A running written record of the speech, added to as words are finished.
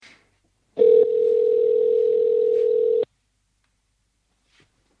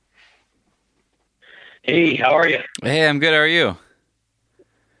Hey, how are you? Hey, I'm good. How are you?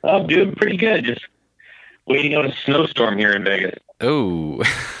 I'm doing pretty good. Just waiting out a snowstorm here in Vegas. Oh,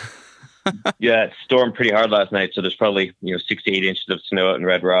 Yeah, it stormed pretty hard last night, so there's probably 6 to 8 inches of snow out in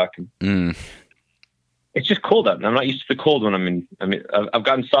Red Rock. And mm. it's just cold out, and I'm not used to the cold when I'm in. I mean, I've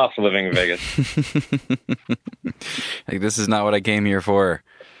gotten soft for living in Vegas. Like this is not what I came here for.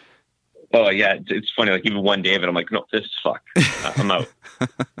 Oh yeah, it's funny. Like even one day of it, I'm like, no, this is fucked. I'm out.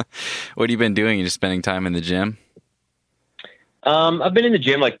 What have you been doing? You just spending time in the gym? I've been in the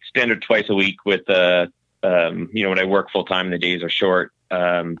gym like standard twice a week with when I work full time and the days are short.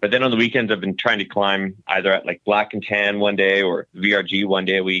 But then on the weekends, I've been trying to climb either at like Black and Tan one day or VRG one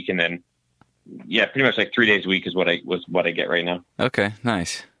day a week, and then yeah, pretty much like 3 days a week is what I get right now. Okay,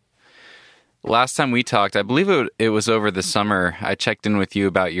 nice. Last time we talked, I believe it was over the summer. I checked in with you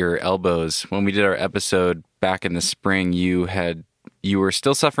about your elbows. When we did our episode back in the spring, you were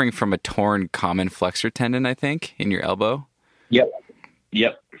still suffering from a torn common flexor tendon, I think, in your elbow. Yep.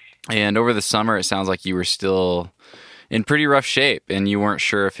 Yep. And over the summer, it sounds like you were still in pretty rough shape and you weren't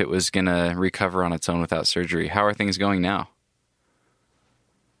sure if it was going to recover on its own without surgery. How are things going now?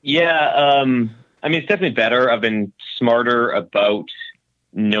 Yeah. I mean, it's definitely better. I've been smarter about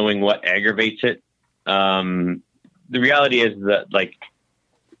knowing what aggravates it. The reality is that like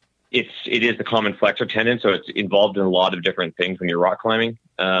it is the common flexor tendon, so it's involved in a lot of different things when you're rock climbing.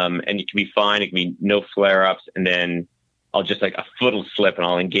 And it can be fine. It can be no flare ups, and then I'll just like a foot will slip and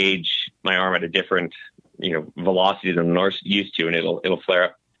I'll engage my arm at a different, velocity than I'm used to, and it'll flare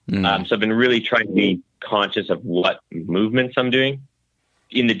up. So I've been really trying to be conscious of what movements I'm doing.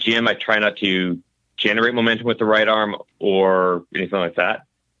 In the gym, I try not to generate momentum with the right arm or anything like that.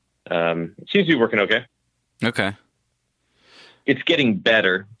 It seems to be working okay. Okay. It's getting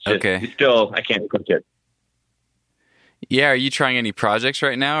better. Okay. Still, I can't push it. Yeah, are you trying any projects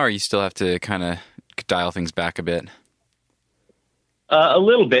right now, or you still have to kind of dial things back a bit? A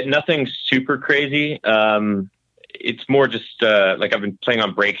little bit, nothing super crazy. It's more just like I've been playing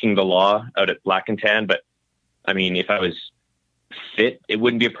on breaking the law out at Black and Tan, but I mean, if I was fit, it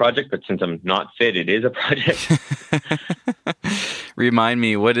wouldn't be a project, but since I'm not fit, it is a project. Remind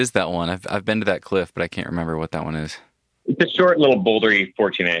me, what is that one? I've been to that cliff, but I can't remember what that one is. It's a short little bouldery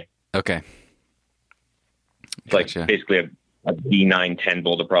 14A. Okay. It's like basically a B910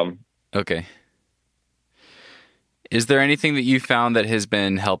 boulder problem. Okay. Is there anything that you found that has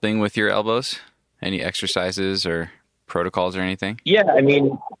been helping with your elbows? Any exercises or protocols or anything? Yeah, I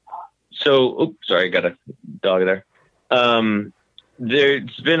mean, sorry, I got a dog there.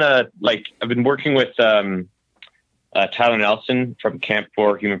 There's been I've been working with Tyler Nelson from Camp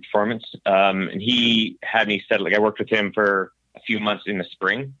for Human Performance, and he had me set, I worked with him for a few months in the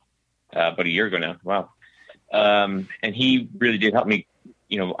spring, about a year ago now. Wow. And he really did help me,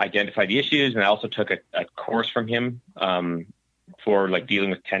 identify the issues. And I also took a course from him, for dealing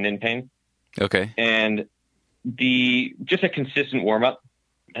with tendon pain. Okay. And just a consistent warm up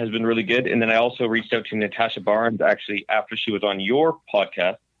has been really good. And then I also reached out to Natasha Barnes actually after she was on your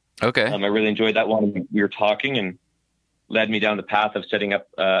podcast. Okay. I really enjoyed that one. We were talking and led me down the path of setting up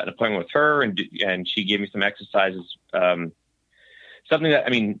an appointment with her, and she gave me some exercises. Something that, I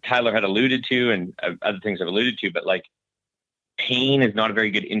mean, Tyler had alluded to and other things I've alluded to, but pain is not a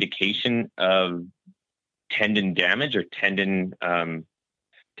very good indication of tendon damage or tendinopathy.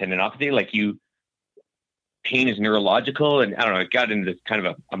 Pain is neurological, and I don't know, it got into this kind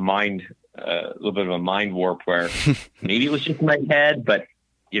of a mind, a little bit of a mind warp where maybe it was just in my head, but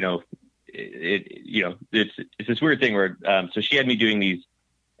it's this weird thing where, so she had me doing these,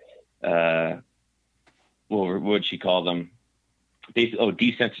 what would she call them?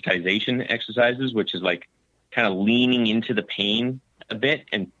 Desensitization exercises, which is kind of leaning into the pain a bit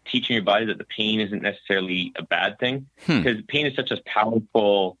and teaching your body that the pain isn't necessarily a bad thing, because pain is such a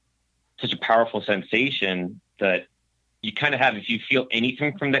powerful sensation that you kind of have, if you feel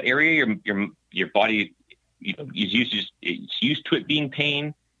anything from that area, your body, is used to it being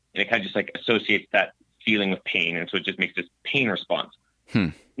pain, and it kind of just associates that feeling with pain. And so it just makes this pain response.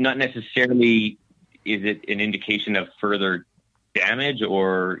 Not necessarily is it an indication of further damage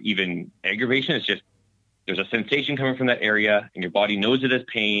or even aggravation. It's just, there's a sensation coming from that area and your body knows it as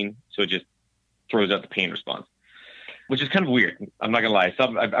pain. So it just throws out the pain response, which is kind of weird. I'm not gonna lie.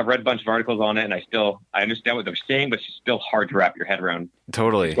 I've read a bunch of articles on it, and I understand what they're saying, but it's still hard to wrap your head around.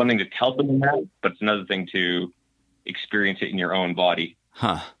 Totally. It's one thing to tell them that, but it's another thing to experience it in your own body.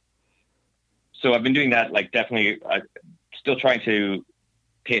 Huh. So I've been doing that, definitely still trying to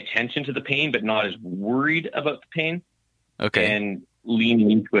pay attention to the pain, but not as worried about the pain. Okay. And leaning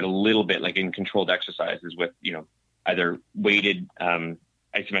into it a little bit, in controlled exercises with, either weighted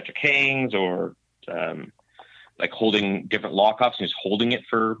isometric hangs or like holding different lockoffs and just holding it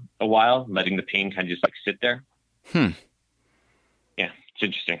for a while, letting the pain kind of just like sit there. Yeah, it's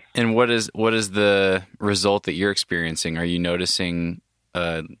interesting. And what is the result that you're experiencing? Are you noticing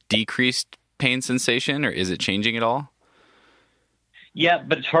a decreased pain sensation, or is it changing at all? Yeah,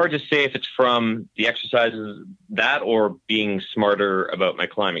 but it's hard to say if it's from the exercises that or being smarter about my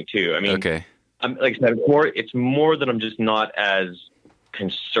climbing too. I mean, okay. Like I said, it's more that I'm just not as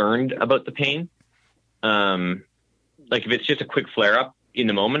concerned about the pain. Like if it's just a quick flare up in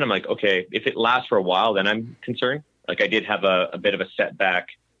the moment, I'm like, okay, if it lasts for a while, then I'm concerned. Like I did have a bit of a setback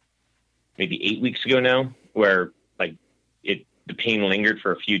maybe 8 weeks ago now, where like the pain lingered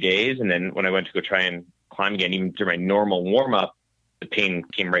for a few days. And then when I went to go try and climb again, even through my normal warm up, the pain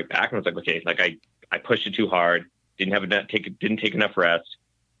came right back. And I was like, okay, like I pushed it too hard. Didn't take enough rest.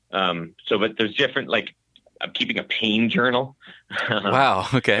 But there's different, like I'm keeping a pain journal. Wow.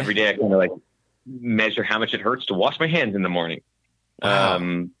 Okay. Every day I kind of like measure how much it hurts to wash my hands in the morning. Wow.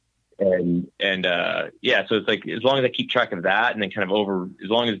 So it's like, as long as I keep track of that and then kind of as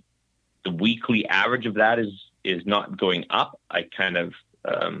long as the weekly average of that is not going up, I kind of,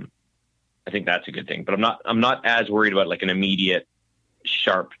 I think that's a good thing, but I'm not as worried about like an immediate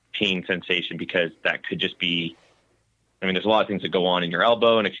sharp pain sensation, because that could just be, I mean, there's a lot of things that go on in your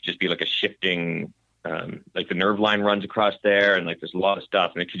elbow, and it could just be like a shifting, like the nerve line runs across there, and like there's a lot of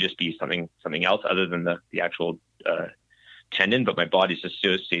stuff, and it could just be something else other than the actual tendon. But my body just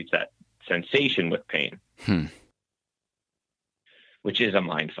associates that sensation with pain, which is a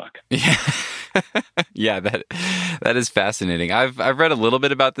mind fuck. Yeah. Yeah, that is fascinating. I've read a little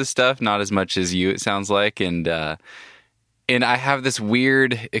bit about this stuff, not as much as you, it sounds like, and I have this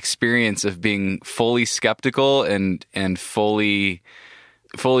weird experience of being fully skeptical and fully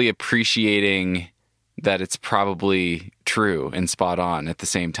appreciating that it's probably true and spot on at the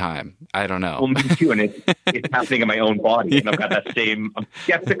same time. I don't know. Well, me too, and it's happening in my own body, and I've got that same. I'm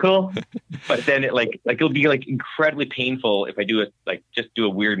skeptical, but then it'll be like incredibly painful if I do just do a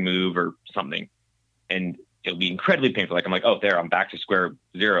weird move or something, and it'll be incredibly painful. Like I'm like, oh, there, I'm back to square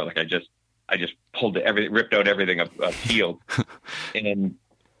zero. Like I just pulled everything, ripped out everything up healed, and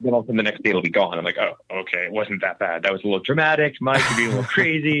then all of a sudden the next day it'll be gone. I'm like, oh, okay, it wasn't that bad. That was a little dramatic. Might be a little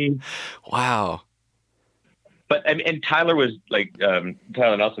crazy. Wow. But and Tyler was like,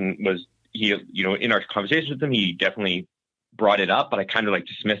 Tyler Nelson was, he, in our conversations with him, he definitely brought it up, but I kind of like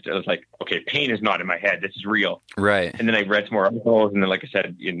dismissed it. I was like, okay, pain is not in my head. This is real. Right. And then I read some more articles, and then, like I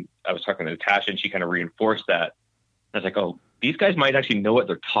said, I was talking to Natasha, and she kind of reinforced that. I was like, oh, these guys might actually know what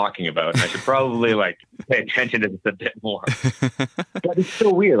they're talking about, and I should probably like pay attention to this a bit more. But it's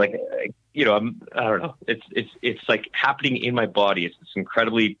so weird. Like, I don't know. It's like happening in my body. It's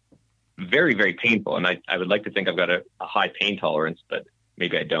incredibly, very, very painful. And I would like to think I've got a high pain tolerance, but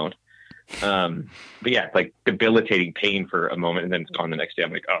maybe I don't. But yeah, it's like debilitating pain for a moment, and then it's gone the next day.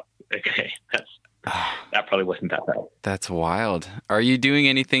 I'm like, oh, okay, that probably wasn't that bad. That's wild. Are you doing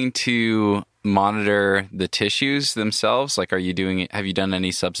anything to monitor the tissues themselves? Like, have you done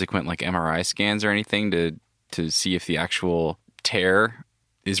any subsequent like MRI scans or anything to see if the actual tear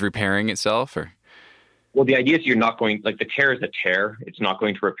is repairing itself? Or? Well, the idea is you're not going, like the tear is a tear. It's not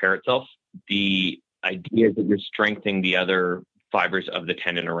going to repair itself. The idea is that you're strengthening the other fibers of the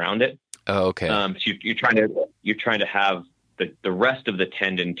tendon around it. Oh, okay. So you're trying to have the rest of the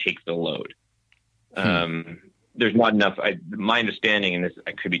tendon take the load. There's not enough. My understanding, and this,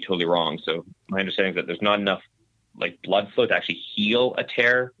 I could be totally wrong. So my understanding is that there's not enough like blood flow to actually heal a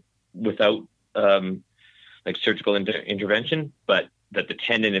tear without like surgical intervention, but that the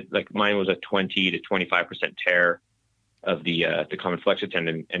tendon, like mine was a 20 to 25% tear of the common flexor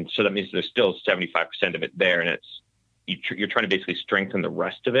tendon, and so that means there's still 75% of it there, and you're trying to basically strengthen the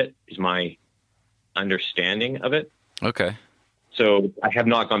rest of it. Is my understanding of it. Okay. So I have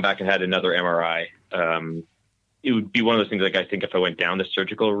not gone back and had another MRI. It would be one of those things, like I think if I went down the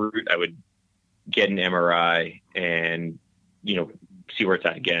surgical route, I would get an MRI and, see where it's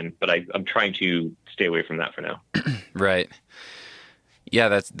at again. But I'm trying to stay away from that for now. Right.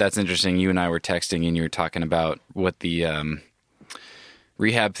 Yeah, that's interesting. You and I were texting, and you were talking about what the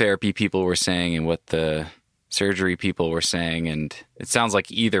rehab therapy people were saying and what the surgery people were saying, and it sounds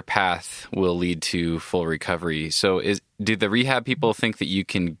like either path will lead to full recovery. So do the rehab people think that you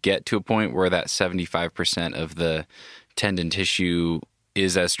can get to a point where that 75% of the tendon tissue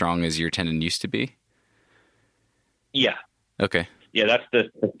is as strong as your tendon used to be? Yeah. Okay. Yeah, that's the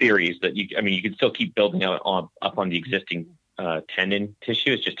theory, is that you can still keep building up on the existing tendon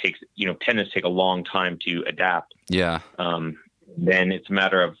tissue. It just takes, tendons take a long time to adapt. Yeah. Then it's a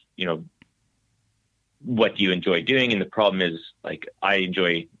matter of, what do you enjoy doing? And the problem is, like, I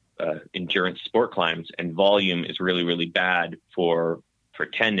enjoy endurance sport climbs, and volume is really, really bad for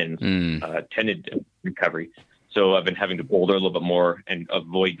tendon recovery. So I've been having to boulder a little bit more and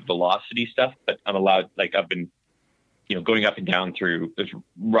avoid velocity stuff, but I've been, going up and down through, there's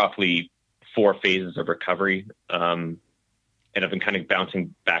roughly 4 phases of recovery. And I've been kind of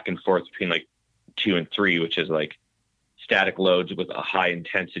bouncing back and forth between like 2 and 3, which is like static loads with a high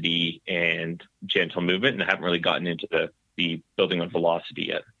intensity and gentle movement. And I haven't really gotten into the building on velocity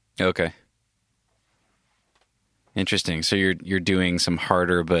yet. Okay. Interesting. So you're doing some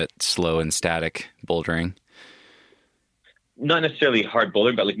harder but slow and static bouldering. Not necessarily hard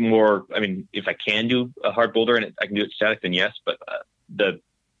bouldering, but like more. I mean, if I can do a hard boulder and I can do it static, then yes. But the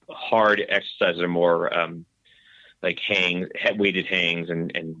hard exercises are more like weighted hangs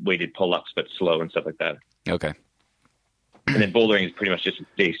and weighted pull-ups, but slow and stuff like that. Okay. And then bouldering is pretty much just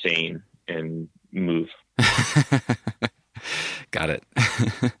stay sane and move. Got it.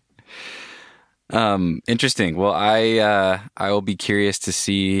 Interesting. Well, I will be curious to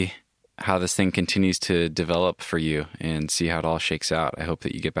see how this thing continues to develop for you and see how it all shakes out. I hope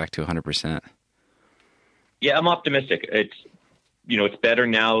that you get back to 100%. Yeah, I'm optimistic. It's better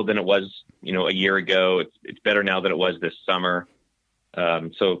now than it was, a year ago. It's better now than it was this summer.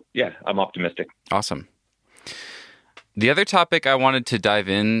 So yeah, I'm optimistic. Awesome. The other topic I wanted to dive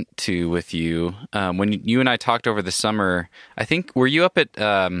into with you, when you and I talked over the summer, I think, were you up at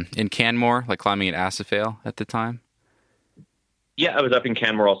in Canmore, like climbing at Assafail at the time? Yeah, I was up in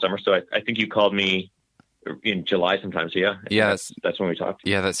Canmore all summer, so I think you called me in July sometime. So yeah, that's when we talked.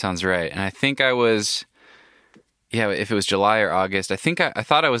 Yeah, that sounds right. And I think I was, if it was July or August, I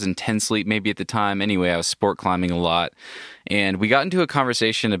thought I was in 10 sleep maybe at the time. Anyway, I was sport climbing a lot, and we got into a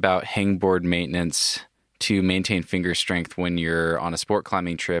conversation about hangboard maintenance to maintain finger strength when you're on a sport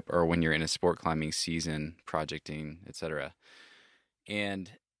climbing trip or when you're in a sport climbing season, projecting, etc.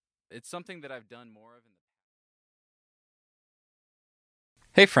 And it's something that I've done more of.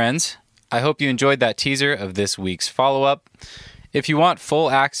 Hey friends, I hope you enjoyed that teaser of this week's follow-up. If you want full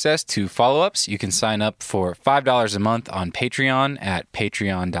access to follow-ups, you can sign up for $5 a month on Patreon at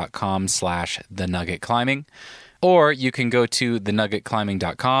patreon.com/thenuggetclimbing. Or you can go to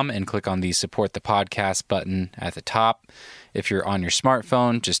thenuggetclimbing.com and click on the support the podcast button at the top. If you're on your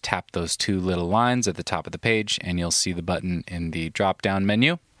smartphone, just tap those 2 little lines at the top of the page and you'll see the button in the drop-down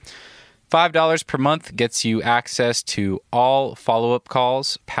menu. $5 per month gets you access to all follow-up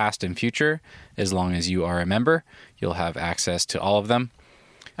calls, past and future. As long as you are a member, you'll have access to all of them.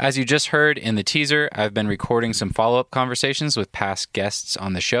 As you just heard in the teaser, I've been recording some follow-up conversations with past guests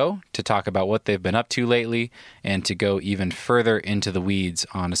on the show to talk about what they've been up to lately and to go even further into the weeds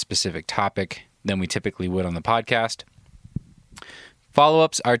on a specific topic than we typically would on the podcast.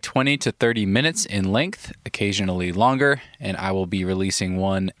 Follow-ups are 20 to 30 minutes in length, occasionally longer, and I will be releasing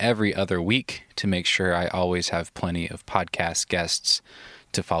one every other week to make sure I always have plenty of podcast guests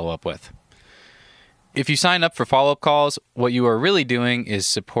to follow up with. If you sign up for follow-up calls, what you are really doing is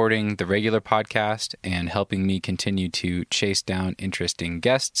supporting the regular podcast and helping me continue to chase down interesting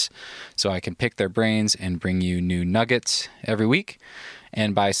guests so I can pick their brains and bring you new nuggets every week.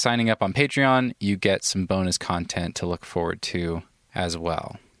 And by signing up on Patreon, you get some bonus content to look forward to as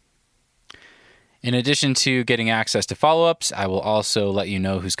well. In addition to getting access to follow-ups, I will also let you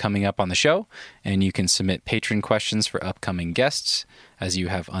know who's coming up on the show, and you can submit patron questions for upcoming guests, as you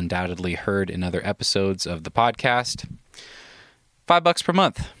have undoubtedly heard in other episodes of the podcast. $5 per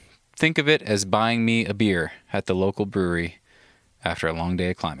month. Think of it as buying me a beer at the local brewery after a long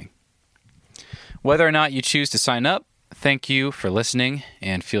day of climbing. Whether or not you choose to sign up, thank you for listening,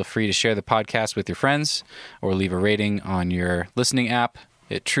 and feel free to share the podcast with your friends or leave a rating on your listening app.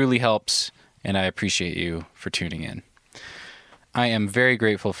 It truly helps, and I appreciate you for tuning in. I am very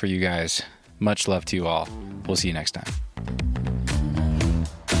grateful for you guys. Much love to you all. We'll see you next time.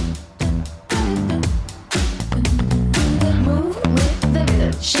 Move with the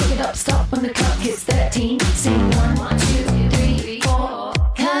rhythm. Shake it up, stop when the clock hits 13. Sing 1, 2, 3, 4.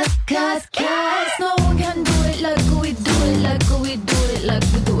 Cause no one can do it like we do it, like we do it, like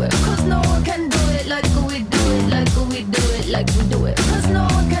we do it. Cause no one can do it like we do it, like we do it, like we do it. Cause no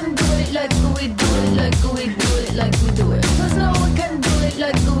one can do it like we do it, like we do it, like we do it. Cause no one can do it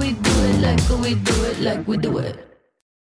like we do it, like we do it, like we do it.